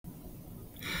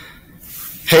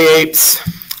Hey apes,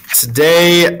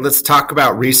 today let's talk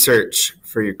about research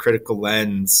for your critical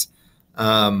lens.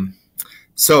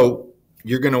 So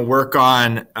you're going to work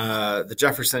on the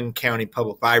Jefferson County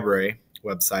Public Library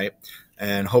website,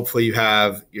 and hopefully you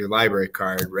have your library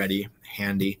card ready,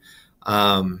 handy.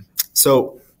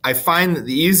 So I find that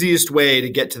the easiest way to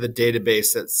get to the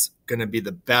database that's going to be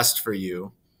the best for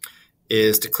you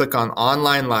is to click on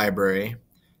Online Library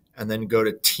and then go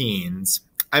to Teens.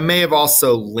 I may have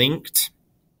also linked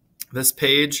this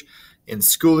page in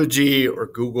Schoology or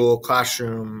Google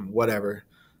Classroom, whatever.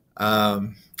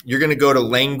 You're going to go to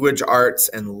Language Arts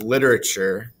and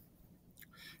Literature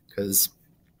because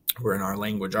we're in our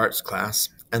language arts class.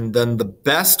 And then the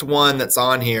best one that's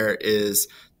on here is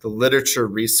the Literature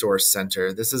Resource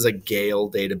Center. This is a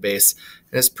Gale database,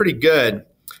 and it's pretty good.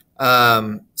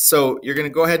 So you're going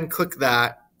to go ahead and click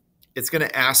that. It's going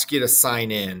to ask you to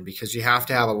sign in because you have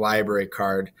to have a library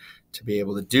card to be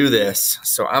able to do this.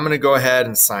 So I'm going to go ahead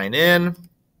and sign in,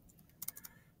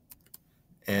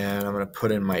 and I'm going to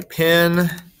put in my PIN,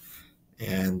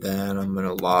 and then I'm going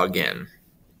to log in.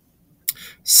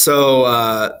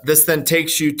 So this then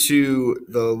takes you to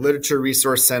the Literature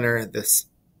Resource Center, this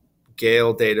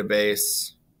Gale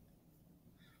database.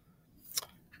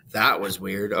 That was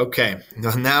weird. Okay,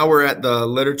 now we're at the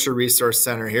Literature Resource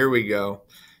Center. Here we go.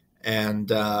 And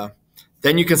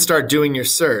then you can start doing your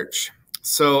search.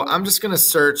 So I'm just going to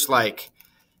search like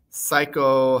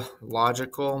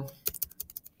psychological.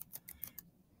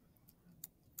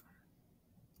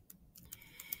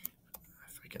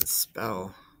 If I can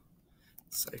spell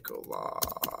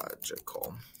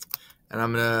psychological. And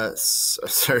I'm going to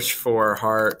search for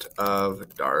Heart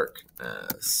of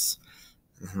Darkness.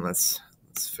 Let's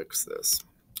fix this.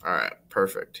 All right,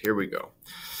 perfect. Here we go.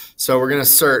 So we're going to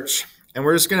search, and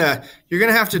you're going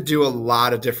to have to do a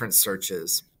lot of different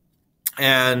searches.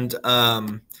 And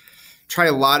try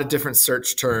a lot of different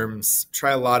search terms,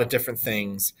 try a lot of different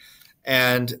things.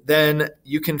 And then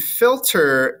you can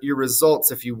filter your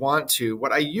results if you want to.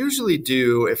 What I usually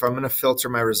do if I'm going to filter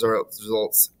my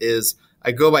results is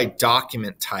I go by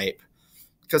document type.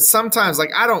 Because sometimes,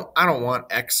 like, I don't want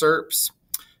excerpts,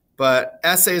 but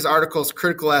essays, articles,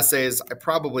 critical essays, I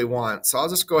probably want. So I'll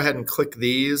just go ahead and click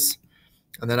these,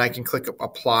 and then I can click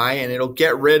apply, and it'll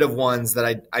get rid of ones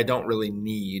that I don't really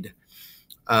need.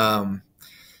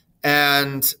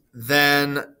 And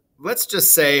then let's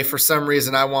just say for some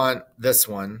reason I want this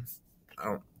one.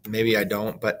 Maybe I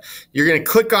don't, but you're going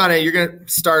to click on it. You're going to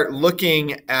start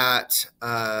looking at,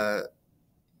 kind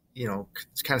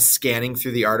of scanning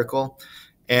through the article.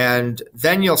 And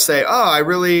then you'll say, oh, I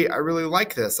really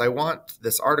like this. I want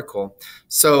this article.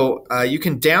 So you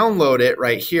can download it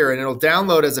right here, and it'll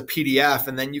download as a PDF,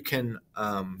 and then you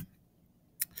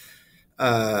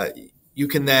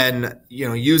can then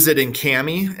use it in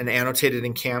Cami and annotate it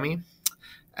in Cami.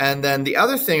 And then the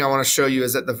other thing I want to show you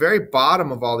is at the very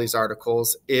bottom of all these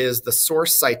articles is the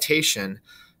source citation.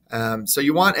 So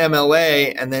you want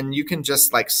MLA, and then you can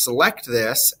just like select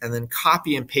this and then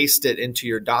copy and paste it into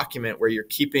your document where you're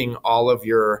keeping all of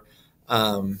your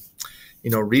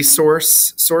research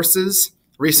sources,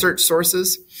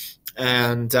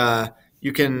 and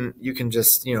you can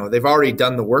just, they've already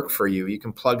done the work for you. You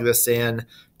can plug this in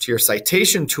to your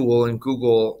citation tool in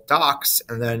Google Docs,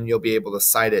 and then you'll be able to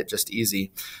cite it just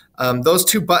easy. Those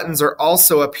two buttons are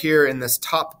also up here in this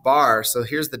top bar. So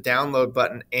here's the download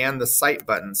button and the cite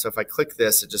button. So if I click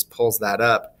this, it just pulls that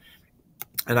up,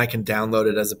 and I can download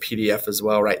it as a PDF as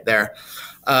well right there.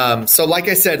 So like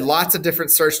I said, lots of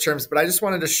different search terms, but I just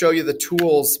wanted to show you the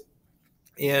tools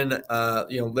in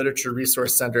Literature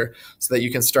Resource Center so that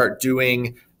you can start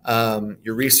doing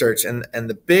your research. And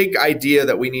the big idea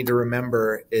that we need to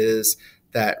remember is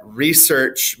that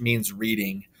research means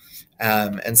reading.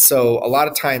 And so a lot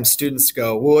of times students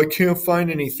go, well, I can't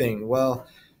find anything. Well,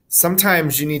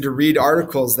 sometimes you need to read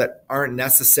articles that aren't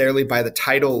necessarily by the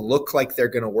title look like they're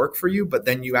going to work for you, but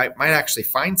then you might actually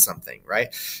find something,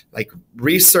 right? Like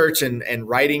research and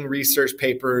writing research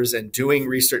papers and doing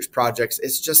research projects,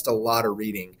 it's just a lot of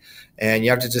reading. And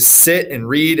you have to just sit and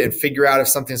read and figure out if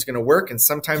something's going to work. And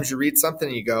sometimes you read something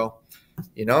and you go,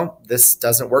 this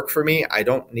doesn't work for me. I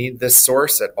don't need this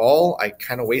source at all. I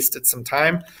kind of wasted some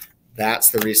time. That's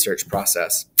the research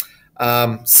process.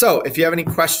 So if you have any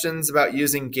questions about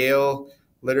using Gale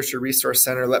Literature Resource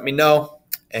Center, let me know,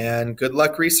 and good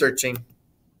luck researching.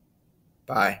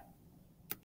 Bye.